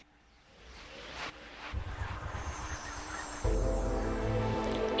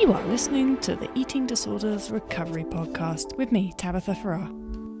You are listening to the Eating Disorders Recovery Podcast with me, Tabitha Farrar.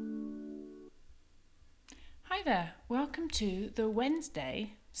 Hi there, welcome to the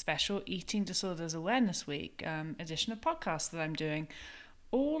Wednesday special Eating Disorders Awareness Week edition of podcast that I'm doing,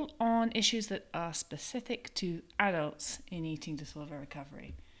 all on issues that are specific to adults in eating disorder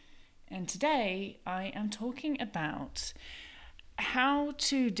recovery. And today I am talking about how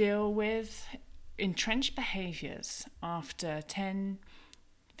to deal with entrenched behaviors after 10,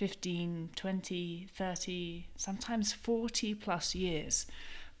 15, 20, 30, sometimes 40 plus years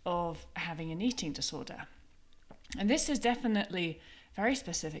of having an eating disorder. And this is definitely very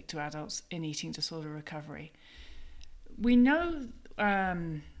specific to adults in eating disorder recovery. We know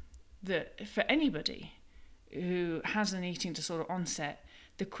that for anybody who has an eating disorder onset,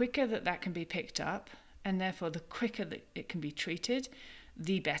 the quicker that can be picked up, and therefore the quicker that it can be treated,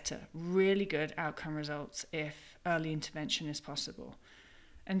 the better. Really good outcome results if early intervention is possible.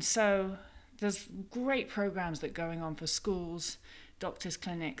 And so there's great programs that are going on for schools, doctors'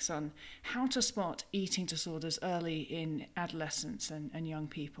 clinics on how to spot eating disorders early in adolescents and young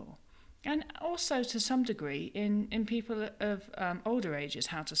people. And also to some degree in people of older ages,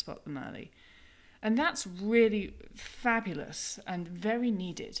 how to spot them early. And that's really fabulous and very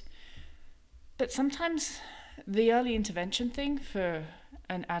needed. But sometimes the early intervention thing for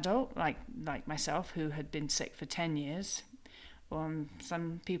an adult like myself who had been sick for 10 years, or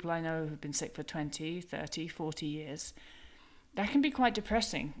some people I know who've been sick for 20, 30, 40 years, that can be quite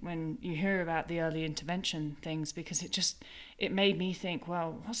depressing when you hear about the early intervention things, because it made me think,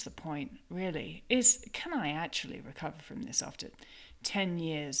 well, what's the point, really? Can I actually recover from this after 10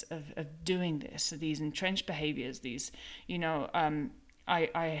 years of doing this, these entrenched behaviors, these,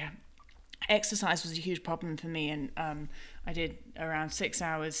 exercise was a huge problem for me, and I did around 6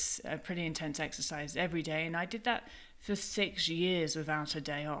 hours pretty intense exercise every day, and I did that for 6 years without a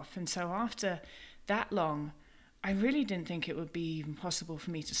day off. And so after that long, I really didn't think it would be even possible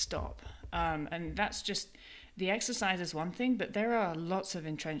for me to stop. And that's just, the exercise is one thing, but there are lots of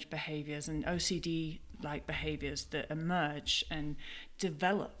entrenched behaviors and OCD-like behaviors that emerge and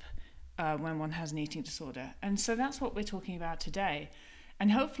develop when one has an eating disorder. And so that's what we're talking about today.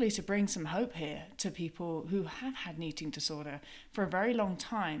 And hopefully to bring some hope here to people who have had an eating disorder for a very long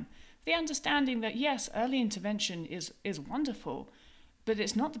time. The understanding that, yes, early intervention is wonderful, but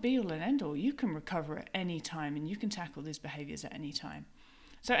it's not the be-all and end-all. You can recover at any time, and you can tackle these behaviors at any time.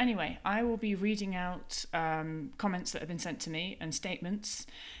 So anyway, I will be reading out comments that have been sent to me and statements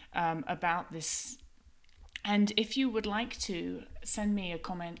about this. And if you would like to send me a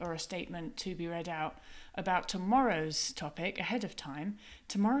comment or a statement to be read out about tomorrow's topic ahead of time,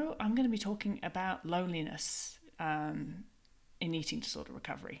 tomorrow I'm going to be talking about loneliness in eating disorder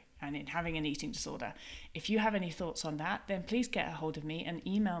recovery and in having an eating disorder. If you have any thoughts on that, then please get a hold of me and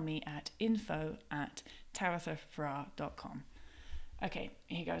email me at info@tabithafarrar.com. Okay,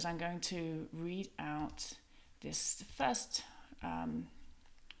 here goes. I'm going to read out this first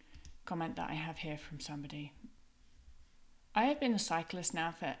comment that I have here from somebody. I have been a cyclist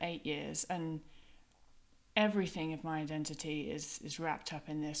now for 8 years, and everything of my identity is wrapped up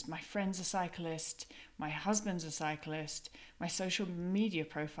in this. My friend's a cyclist, my husband's a cyclist, my social media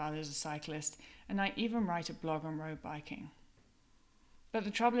profile is a cyclist, and I even write a blog on road biking. But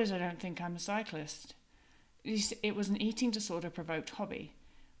the trouble is, I don't think I'm a cyclist. It was an eating disorder provoked hobby.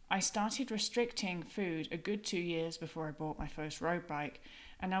 I started restricting food a good 2 years before I bought my first road bike,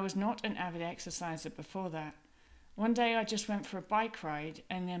 and I was not an avid exerciser before that. One day I just went for a bike ride,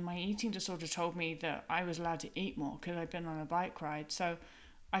 and then my eating disorder told me that I was allowed to eat more because I'd been on a bike ride, so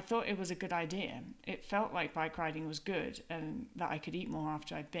I thought it was a good idea. It felt like bike riding was good and that I could eat more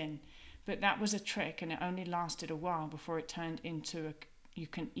after I'd been, but that was a trick, and it only lasted a while before it turned into a you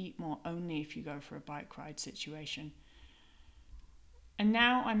can eat more only if you go for a bike ride situation. And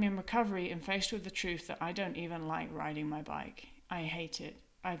now I'm in recovery and faced with the truth that I don't even like riding my bike. I hate it.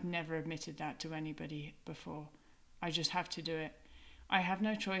 I've never admitted that to anybody before. I just have to do it. I have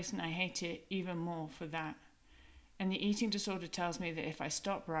no choice, and I hate it even more for that. And the eating disorder tells me that if I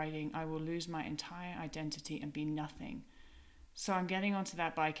stop riding, I will lose my entire identity and be nothing. So I'm getting onto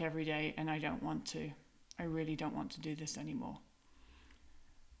that bike every day, and I don't want to. I really don't want to do this anymore.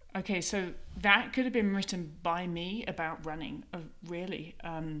 Okay, so that could have been written by me about running, really.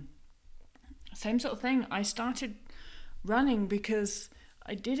 Same sort of thing. I started running because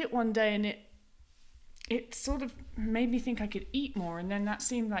I did it one day, and it sort of made me think I could eat more, and then that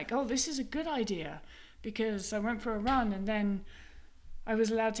seemed like, oh, this is a good idea, because I went for a run, and then I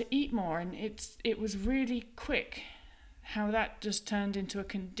was allowed to eat more, and it was really quick how that just turned into a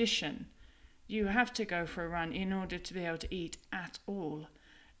condition. You have to go for a run in order to be able to eat at all.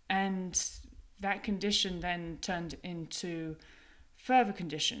 And that condition then turned into further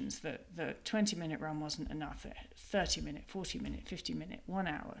conditions, that the 20-minute run wasn't enough, 30-minute, 40-minute, 50-minute, 1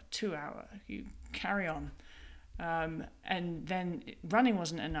 hour, 2 hour, you carry on. And then running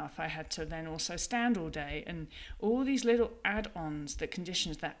wasn't enough. I had to then also stand all day, and all these little add-ons, the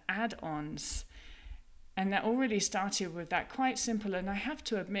conditions, that add-ons. And that already started with that quite simple, and I have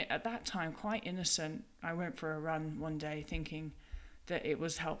to admit at that time, quite innocent. I went for a run one day thinking that it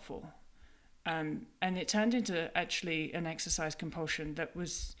was helpful. And it turned into actually an exercise compulsion that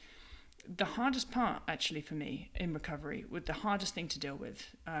was the hardest part actually for me in recovery, with the hardest thing to deal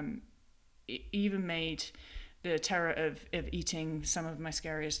with. It even made the terror of eating some of my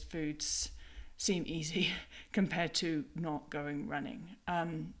scariest foods seem easy compared to not going running.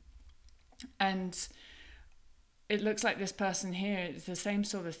 And it looks like this person here is the same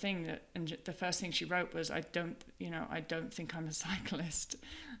sort of thing, that, and the first thing she wrote was, I don't think I'm a cyclist,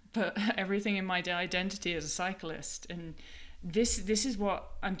 but everything in my identity is a cyclist. And this is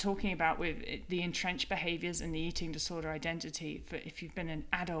what I'm talking about with the entrenched behaviors and the eating disorder identity. For if you've been an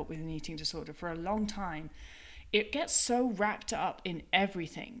adult with an eating disorder for a long time, it gets so wrapped up in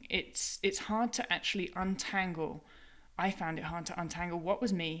everything. It's hard to actually untangle. I found it hard to untangle what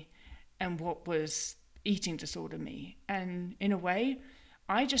was me and what was eating disorder me. And in a way,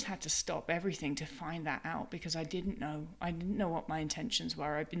 I just had to stop everything to find that out, because I didn't know what my intentions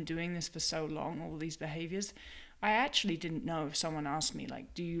were. I've been doing this for so long, all these behaviors. I actually didn't know. If someone asked me,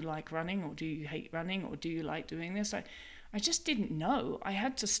 like, do you like running, or do you hate running, or do you like doing this? I just didn't know. I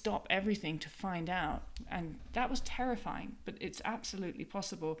had to stop everything to find out. And that was terrifying, but it's absolutely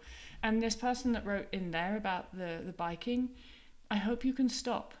possible. And this person that wrote in there about the biking, I hope you can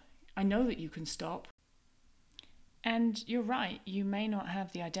stop. I know that you can stop. And you're right, you may not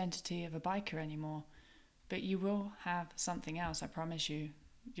have the identity of a biker anymore, but you will have something else, I promise you.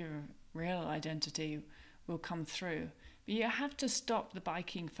 Your real identity will come through. But you have to stop the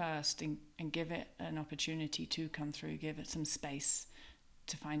biking first and give it an opportunity to come through, give it some space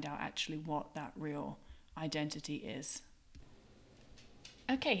to find out actually what that real identity is.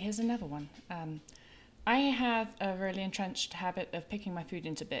 Okay, here's another one. I have a really entrenched habit of picking my food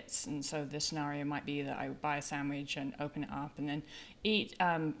into bits, and so the scenario might be that I would buy a sandwich and open it up and then eat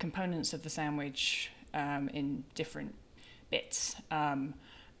components of the sandwich in different bits.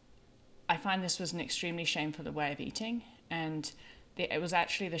 I find this was an extremely shameful way of eating, and it was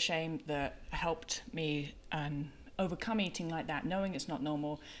actually the shame that helped me overcome eating like that, knowing it's not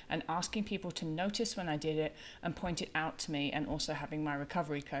normal, and asking people to notice when I did it and point it out to me, and also having my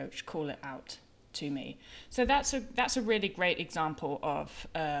recovery coach call it out to me. So that's a really great example of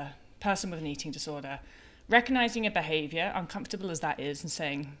a person with an eating disorder recognizing a behavior, uncomfortable as that is, and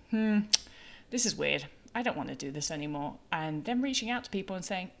saying, this is weird, I don't want to do this anymore, and then reaching out to people and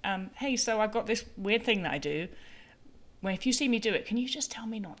saying, hey, so I've got this weird thing that I do. Well, if you see me do it, can you just tell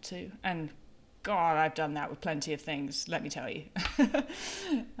me not to? And God, I've done that with plenty of things, let me tell you.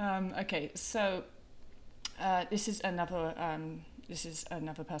 Okay, so this is another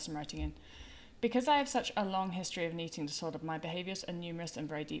person writing in. Because I have such a long history of an eating disorder, my behaviors are numerous and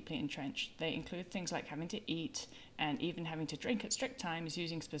very deeply entrenched. They include things like having to eat and even having to drink at strict times,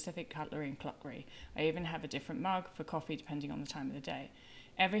 using specific cutlery and clockery. I even have a different mug for coffee depending on the time of the day.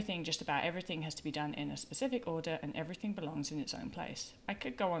 Everything, just about everything, has to be done in a specific order, and everything belongs in its own place. I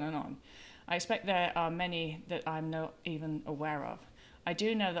could go on and on. I expect there are many that I'm not even aware of. I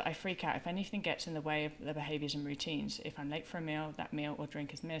do know that I freak out if anything gets in the way of the behaviors and routines. If I'm late for a meal, that meal or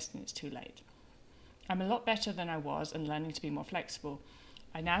drink is missed, and it's too late. I'm a lot better than I was and learning to be more flexible.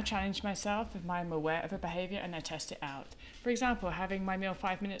 I now challenge myself if I'm aware of a behavior and I test it out. For example, having my meal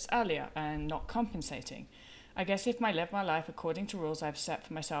 5 minutes earlier and not compensating. I guess if I live my life according to rules I've set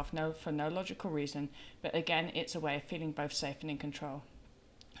for myself, for no logical reason, but again, it's a way of feeling both safe and in control.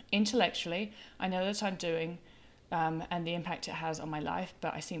 Intellectually, I know that I'm doing and the impact it has on my life,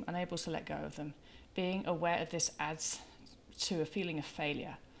 but I seem unable to let go of them. Being aware of this adds to a feeling of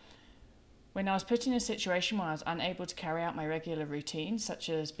failure. When I was put in a situation where I was unable to carry out my regular routines, such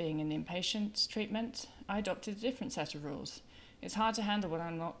as being in inpatient treatment, I adopted a different set of rules. It's hard to handle when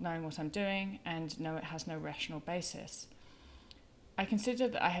I'm not knowing what I'm doing and know it has no rational basis. I consider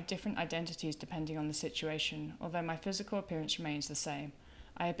that I have different identities depending on the situation, although my physical appearance remains the same.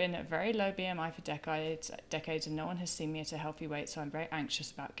 I have been at very low BMI for decades, and no one has seen me at a healthy weight, so I'm very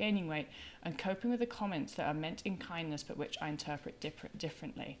anxious about gaining weight and coping with the comments that are meant in kindness but which I interpret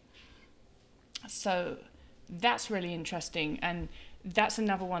differently. So that's really interesting, and that's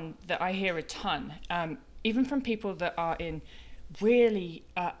another one that I hear a ton, even from people that are in really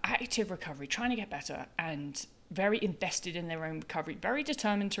active recovery, trying to get better, and very invested in their own recovery, very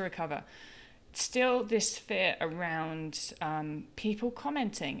determined to recover. Still, this fear around people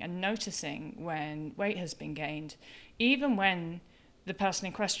commenting and noticing when weight has been gained, even when the person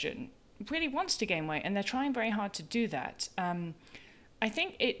in question really wants to gain weight and they're trying very hard to do that. I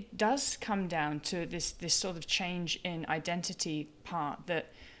think it does come down to this sort of change in identity part,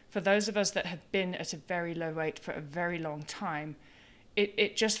 that for those of us that have been at a very low weight for a very long time,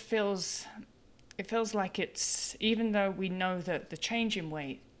 it just feels like it's, even though we know that the change in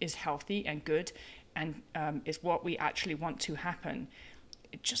weight is healthy and good and is what we actually want to happen,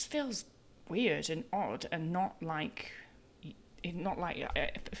 it just feels weird and odd and not like,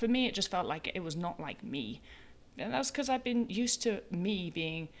 for me it just felt like it was not like me. And that's because I've been used to me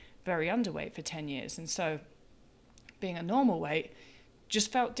being very underweight for 10 years, and so being a normal weight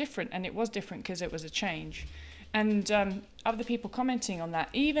just felt different, and it was different because it was a change. And other people commenting on that,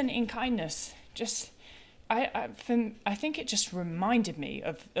 even in kindness, just I think it just reminded me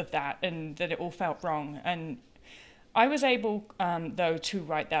of that, and that it all felt wrong. And I was able, though, to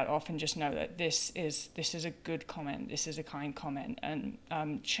write that off and just know that this is a good comment, this is a kind comment, and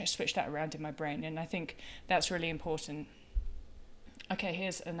switch that around in my brain. And I think that's really important. Okay,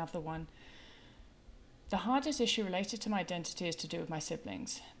 here's another one. The hardest issue related to my identity is to do with my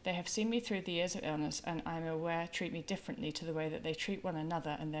siblings. They have seen me through the years of illness, and I'm aware treat me differently to the way that they treat one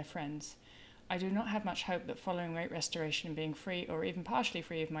another and their friends. I do not have much hope that following weight restoration and being free or even partially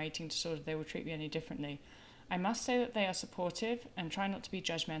free of my eating disorder, they will treat me any differently. I must say that they are supportive and try not to be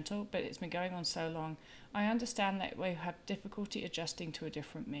judgmental, but it's been going on so long. I understand that we have difficulty adjusting to a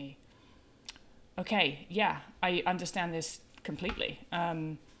different me. Okay, yeah, I understand this completely.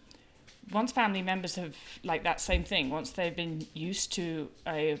 Once family members have, like, that same thing, once they've been used to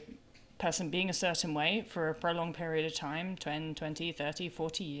a person being a certain way for a prolonged period of time, 10, 20, 30,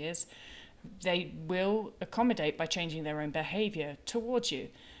 40 years, they will accommodate by changing their own behavior towards you.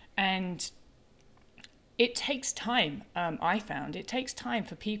 And it takes time. I found it takes time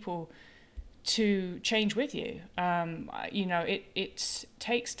for people to change with you. It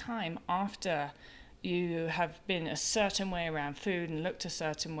takes time after you have been a certain way around food and looked a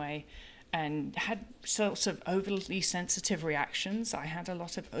certain way and had sorts of overly sensitive reactions. I had a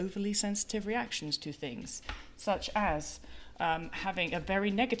lot of overly sensitive reactions to things, such as having a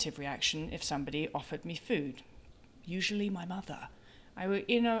very negative reaction if somebody offered me food, usually my mother.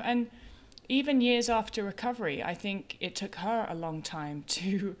 And even years after recovery, I think it took her a long time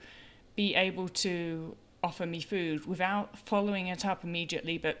to be able to offer me food without following it up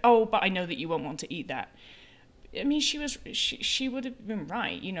immediately. But I know that you won't want to eat that. I mean, she would have been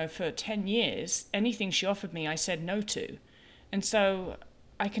right. For 10 years, anything she offered me, I said no to. And so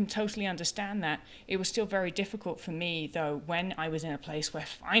I can totally understand that. It was still very difficult for me, though, when I was in a place where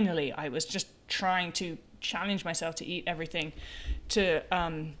finally I was just trying to challenge myself to eat everything, to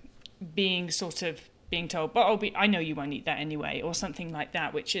being told, I know you won't eat that anyway, or something like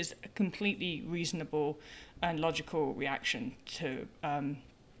that, which is a completely reasonable and logical reaction to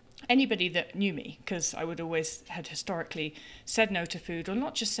anybody that knew me, because I would always had historically said no to food, or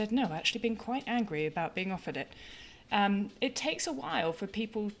not just said no, actually been quite angry about being offered it. It takes a while for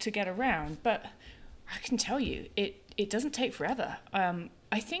people to get around, but I can tell you, it doesn't take forever.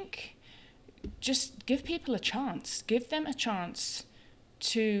 I think just give people a chance. Give them a chance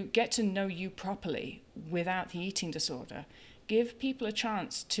to get to know you properly without the eating disorder. Give people a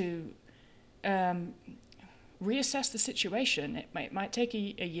chance to reassess the situation. It might take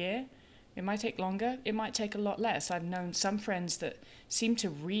a year, it might take longer, it might take a lot less. I've known some friends that seem to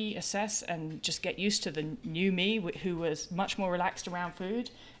reassess and just get used to the new me, who was much more relaxed around food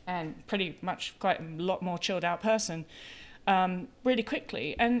and pretty much quite a lot more chilled out person, really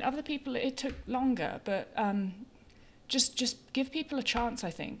quickly. And other people, it took longer, but just give people a chance,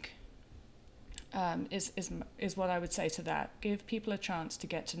 I think, is what I would say to that. Give people a chance to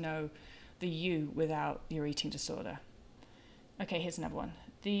get to know the you without your eating disorder. Okay, here's another one.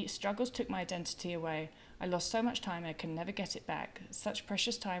 The struggles took my identity away. I lost so much time I can never get it back. Such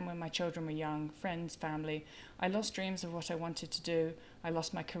precious time when my children were young, friends, family. I lost dreams of what I wanted to do. I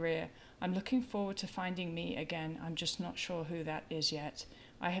lost my career. I'm looking forward to finding me again. I'm just not sure who that is yet.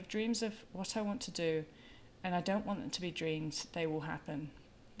 I have dreams of what I want to do, and I don't want them to be dreams. They will happen.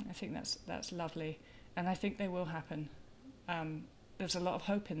 I think that's lovely, and I think they will happen. There's a lot of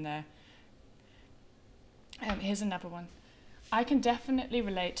hope in there. Here's another one. I can definitely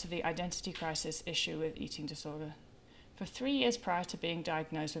relate to the identity crisis issue with eating disorder. For 3 years prior to being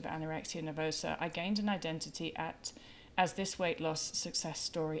diagnosed with anorexia nervosa, I gained an identity as this weight loss success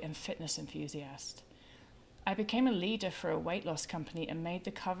story and fitness enthusiast. I became a leader for a weight loss company and made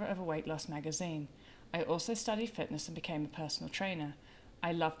the cover of a weight loss magazine. I also studied fitness and became a personal trainer.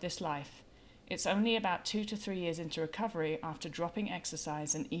 I love this life. It's only about 2 to 3 years into recovery after dropping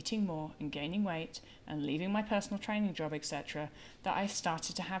exercise and eating more and gaining weight and leaving my personal training job, etc., that I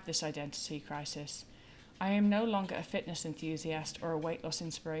started to have this identity crisis. I am no longer a fitness enthusiast or a weight loss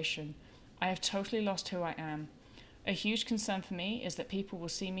inspiration. I have totally lost who I am. A huge concern for me is that people will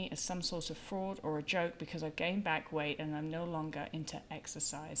see me as some sort of fraud or a joke because I've gained back weight and I'm no longer into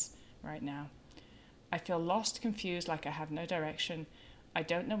exercise right now. I feel lost, confused, like I have no direction. I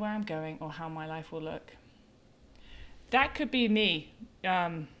don't know where I'm going or how my life will look. That could be me.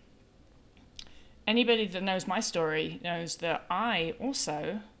 Anybody that knows my story knows that I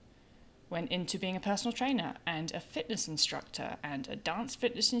also went into being a personal trainer and a fitness instructor and a dance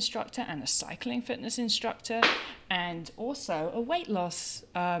fitness instructor and a cycling fitness instructor and also a weight loss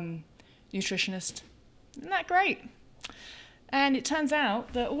nutritionist. Isn't that great? And it turns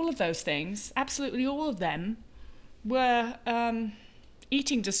out that all of those things, absolutely all of them, were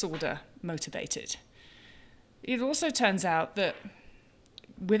eating disorder motivated. It also turns out that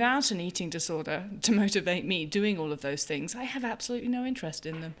without an eating disorder to motivate me doing all of those things, I have absolutely no interest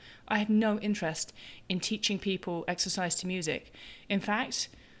in them. I have no interest in teaching people exercise to music. In fact,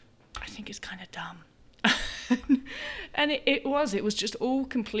 I think it's kind of dumb. And it was just all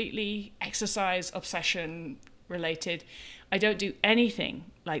completely exercise obsession related. I don't do anything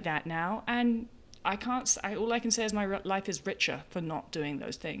like that now, and all I can say is my life is richer for not doing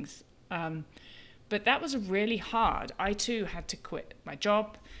those things. But that was really hard. I too had to quit my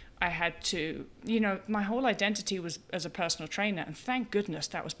job. I had to, my whole identity was as a personal trainer, and thank goodness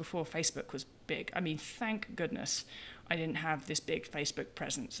that was before Facebook was big. I mean, thank goodness I didn't have this big Facebook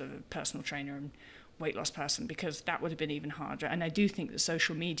presence of a personal trainer and weight loss person, because that would have been even harder. And I do think that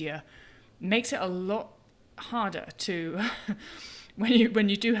social media makes it a lot harder to, when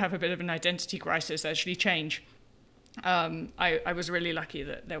you do have a bit of an identity crisis, actually change. I was really lucky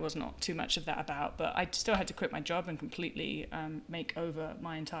that there was not too much of that about, but I still had to quit my job and completely make over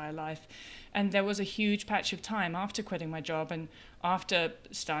my entire life. And there was a huge patch of time after quitting my job and after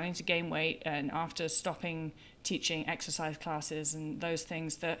starting to gain weight and after stopping teaching exercise classes and those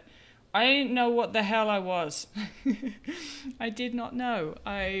things that I didn't know what the hell I was. I did not know.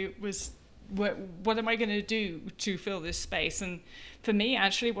 I was, what am I going to do to fill this space? And for me,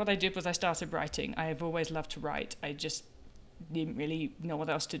 actually, what I did was I started writing. I have always loved to write. I just didn't really know what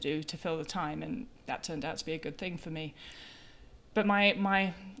else to do to fill the time, and that turned out to be a good thing for me. But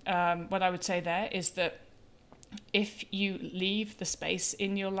my what I would say there is that if you leave the space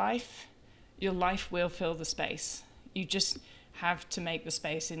in your life will fill the space. You just have to make the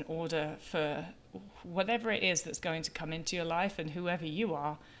space in order for whatever it is that's going to come into your life and whoever you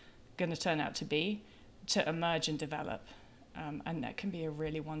are going to turn out to be, to emerge and develop. And that can be a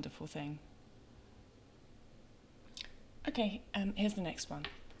really wonderful thing. Okay, here's the next one.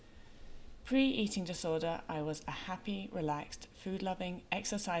 Pre-eating disorder, I was a happy, relaxed, food-loving,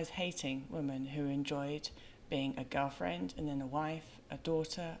 exercise-hating woman who enjoyed being a girlfriend and then a wife, a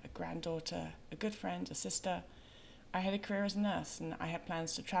daughter, a granddaughter, a good friend, a sister. I had a career as a nurse and I had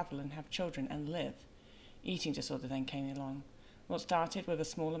plans to travel and have children and live. Eating disorder then came along. What started with a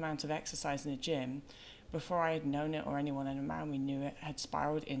small amount of exercise in a gym, before I had known it or anyone around me knew it, had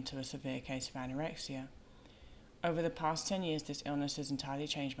spiraled into a severe case of anorexia. Over the past 10 years, this illness has entirely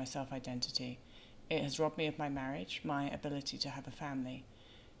changed my self-identity. It has robbed me of my marriage, my ability to have a family.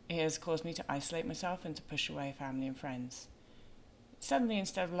 It has caused me to isolate myself and to push away family and friends. Suddenly,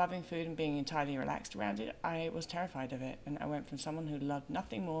 instead of loving food and being entirely relaxed around it, I was terrified of it, and I went from someone who loved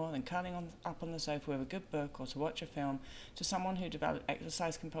nothing more than curling up on the sofa with a good book or to watch a film, to someone who developed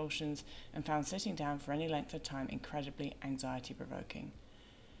exercise compulsions and found sitting down for any length of time incredibly anxiety-provoking.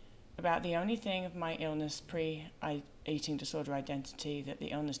 About the only thing of my illness pre-eating disorder identity that the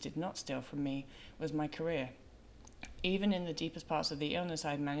illness did not steal from me was my career. Even in the deepest parts of the illness,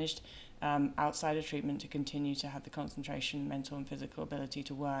 I had managed outside of treatment to continue to have the concentration, mental and physical ability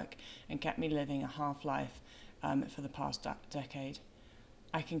to work, and kept me living a half-life for the past decade.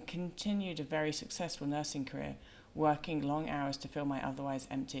 I can continue a very successful nursing career, working long hours to fill my otherwise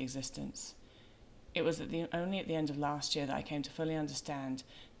empty existence. It was only at the end of last year that I came to fully understand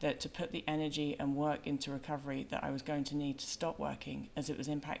that to put the energy and work into recovery that I was going to need to stop working, as it was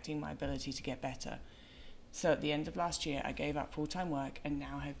impacting my ability to get better. So at the end of last year, I gave up full-time work and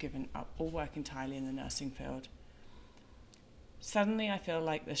now have given up all work entirely in the nursing field. Suddenly I feel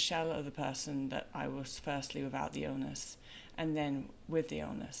like the shell of the person that I was firstly without the illness and then with the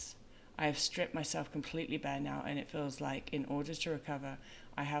illness. I have stripped myself completely bare now, and it feels like in order to recover,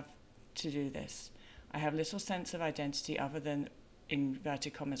 I have to do this. I have little sense of identity other than, in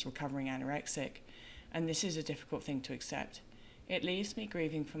inverted commas, recovering anorexic, and this is a difficult thing to accept. It leaves me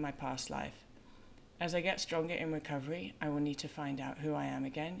grieving for my past life. As I get stronger in recovery, I will need to find out who I am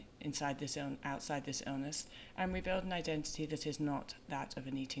again, outside this illness, and rebuild an identity that is not that of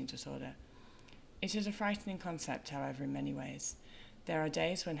an eating disorder. It is a frightening concept, however, in many ways. There are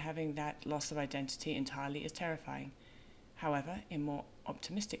days when having that loss of identity entirely is terrifying. However, in more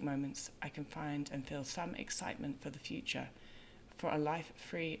optimistic moments, I can find and feel some excitement for the future, for a life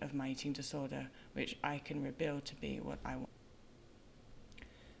free of my eating disorder, which I can rebuild to be what I want.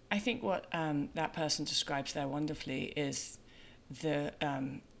 I think what that person describes there wonderfully is the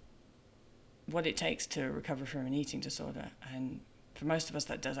what it takes to recover from an eating disorder. And for most of us,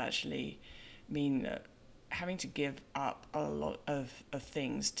 that does actually mean having to give up a lot of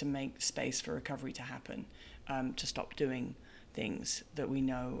things to make space for recovery to happen, to stop doing things that we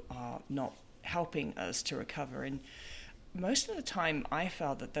know are not helping us to recover. And most of the time, I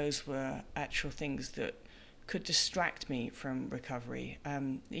felt that those were actual things that could distract me from recovery.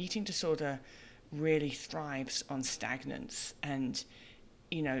 The eating disorder really thrives on stagnance and,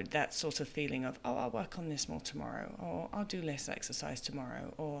 that sort of feeling of, oh, I'll work on this more tomorrow, or I'll do less exercise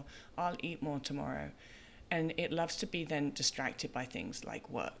tomorrow, or I'll eat more tomorrow. And it loves to be then distracted by things like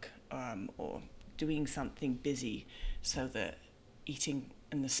work, or doing something busy, so that eating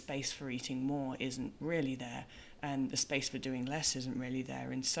and the space for eating more isn't really there, and the space for doing less isn't really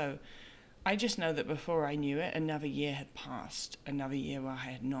there. And so I just know that before I knew it, another year had passed, another year where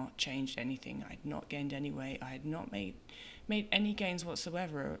I had not changed anything. I had not gained any weight. I had not made any gains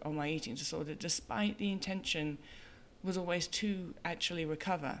whatsoever on my eating disorder, despite the intention was always to actually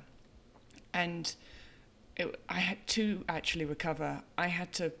recover. And I had to actually recover. I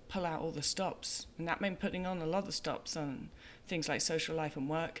had to pull out all the stops, and that meant putting on a lot of stops on things like social life and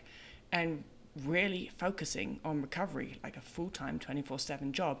work, and really focusing on recovery like a full-time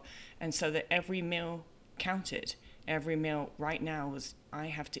 24/7 job. And so that every meal counted. Every meal right now was, I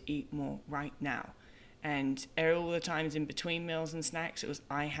have to eat more right now. And all the times in between meals and snacks, it was,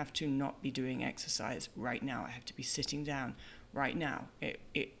 I have to not be doing exercise right now. I have to be sitting down right now.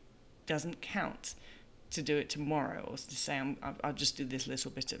 It doesn't count to do it tomorrow, or to say I'll just do this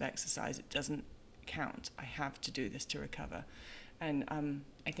little bit of exercise. It doesn't count. I have to do this to recover. And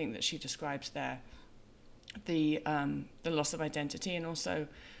I think that she describes there the loss of identity, and also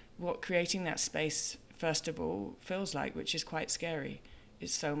what creating that space, first of all, feels like, which is quite scary.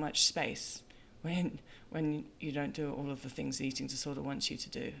 It's so much space when you don't do all of the things the eating disorder wants you to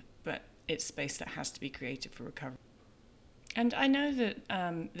do. But it's space that has to be created for recovery. And I know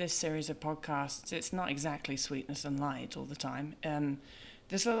that this series of podcasts, it's not exactly sweetness and light all the time.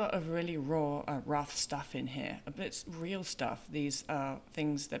 There's a lot of really raw, rough stuff in here, but it's real stuff. These are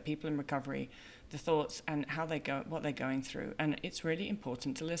things that people in recovery, the thoughts and how they go, what they're going through. And it's really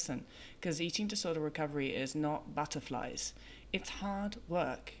important to listen, because eating disorder recovery is not butterflies. It's hard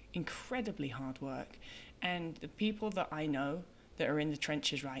work, incredibly hard work. And the people that I know that are in the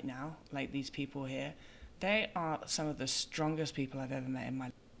trenches right now, like these people here, they are some of the strongest people I've ever met in my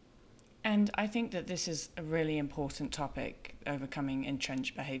life. And I think that this is a really important topic, overcoming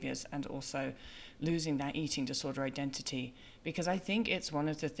entrenched behaviors and also losing that eating disorder identity, because I think it's one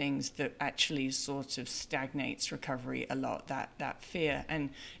of the things that actually sort of stagnates recovery a lot, that fear. And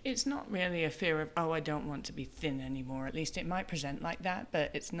it's not really a fear of, oh, I don't want to be thin anymore. At least it might present like that,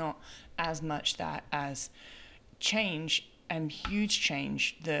 but it's not as much that as change, and huge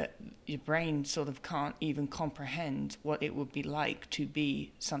change that your brain sort of can't even comprehend what it would be like to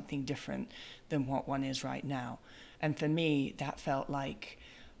be something different than what one is right now. And for me, that felt like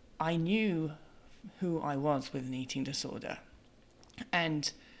I knew who I was with an eating disorder. And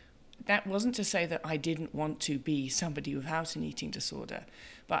that wasn't to say that I didn't want to be somebody without an eating disorder,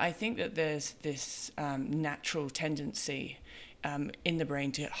 but I think that there's this natural tendency in the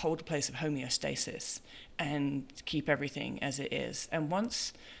brain to hold a place of homeostasis and keep everything as it is. And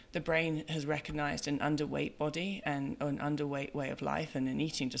once the brain has recognized an underweight body and an underweight way of life and an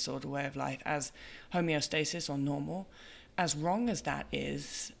eating disorder way of life as homeostasis or normal, as wrong as that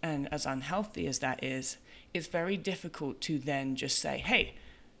is and as unhealthy as that is, it's very difficult to then just say, hey,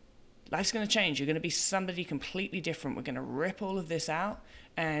 life's going to change. You're going to be somebody completely different. We're going to rip all of this out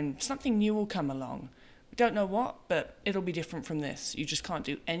and something new will come along. We don't know what, but it'll be different from this. You just can't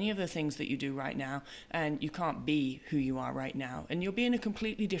do any of the things that you do right now, and you can't be who you are right now. And you'll be in a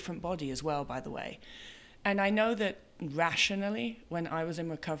completely different body as well, by the way. And I know that rationally, when I was in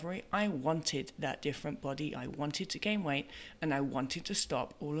recovery, I wanted that different body. I wanted to gain weight, and I wanted to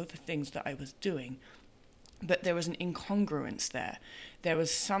stop all of the things that I was doing. But there was an incongruence there. There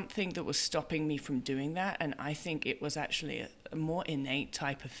was something that was stopping me from doing that. And I think it was actually a more innate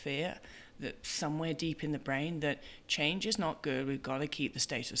type of fear that somewhere deep in the brain that change is not good. We've got to keep the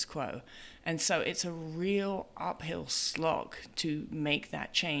status quo. And so it's a real uphill slog to make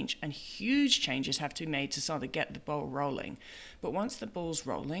that change. And huge changes have to be made to sort of get the ball rolling. But once the ball's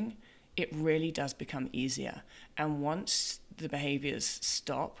rolling, it really does become easier. And once the behaviors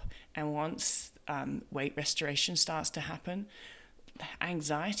stop and once weight restoration starts to happen,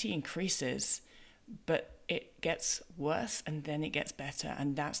 anxiety increases, but it gets worse and then it gets better.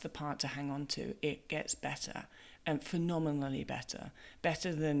 And that's the part to hang on to. It gets better, and phenomenally better.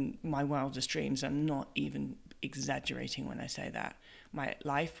 Better than my wildest dreams. I'm not even exaggerating when I say that. My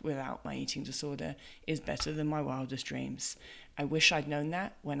life without my eating disorder is better than my wildest dreams. I wish I'd known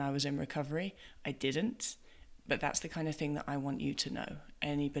that when I was in recovery. I didn't. But that's the kind of thing that I want you to know.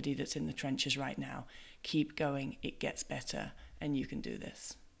 Anybody that's in the trenches right now, keep going. It gets better, and you can do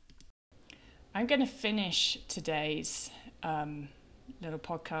this. I'm going to finish today's little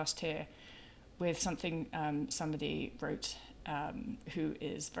podcast here with something somebody wrote who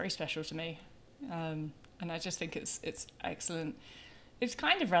is very special to me. And I just think it's excellent. It's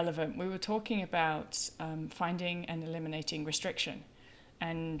kind of relevant. We were talking about finding and eliminating restriction.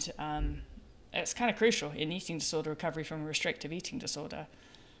 And it's kind of crucial in eating disorder recovery from a restrictive eating disorder.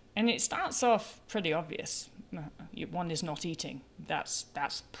 And it starts off pretty obvious. One is not eating. That's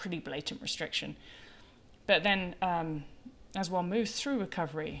pretty blatant restriction. But then as one moves through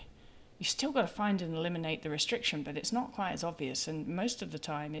recovery, you still got to find and eliminate the restriction, but it's not quite as obvious. And most of the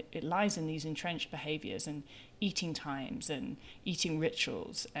time it lies in these entrenched behaviors and eating times and eating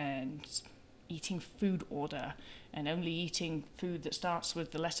rituals and eating food order and only eating food that starts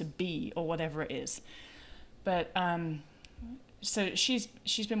with the letter B or whatever it is. But so she's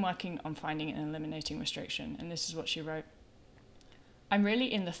been working on finding and eliminating restriction, and this is what she wrote. I'm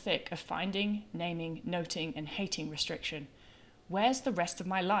really in the thick of finding, naming, noting, and hating restriction. Where's the rest of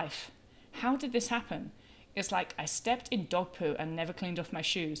my life? How did this happen? It's like I stepped in dog poo and never cleaned off my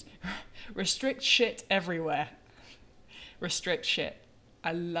shoes. Restrict shit everywhere. Restrict shit.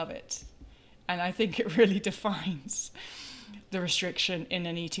 I love it. And I think it really defines the restriction in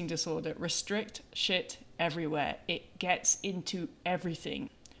an eating disorder. Restrict shit everywhere. It gets into everything.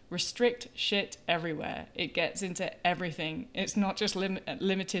 Restrict shit everywhere. It gets into everything. It's not just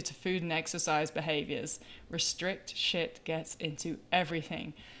limited to food and exercise behaviors. Restrict shit gets into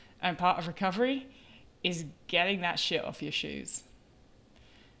everything. And part of recovery is getting that shit off your shoes.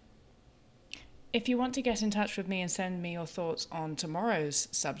 If you want to get in touch with me and send me your thoughts on tomorrow's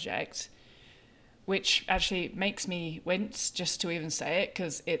subject, which actually makes me wince just to even say it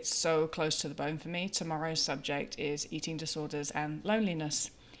because it's so close to the bone for me. Tomorrow's subject is eating disorders and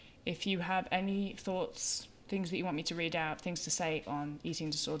loneliness. If you have any thoughts, things that you want me to read out, things to say on eating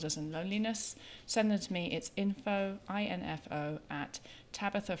disorders and loneliness, send them to me. It's info, I-N-F-O, at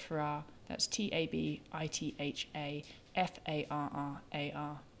Tabitha Farrar, that's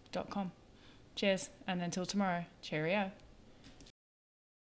TABITHAFARRAR.com. Cheers, and until tomorrow, cheerio.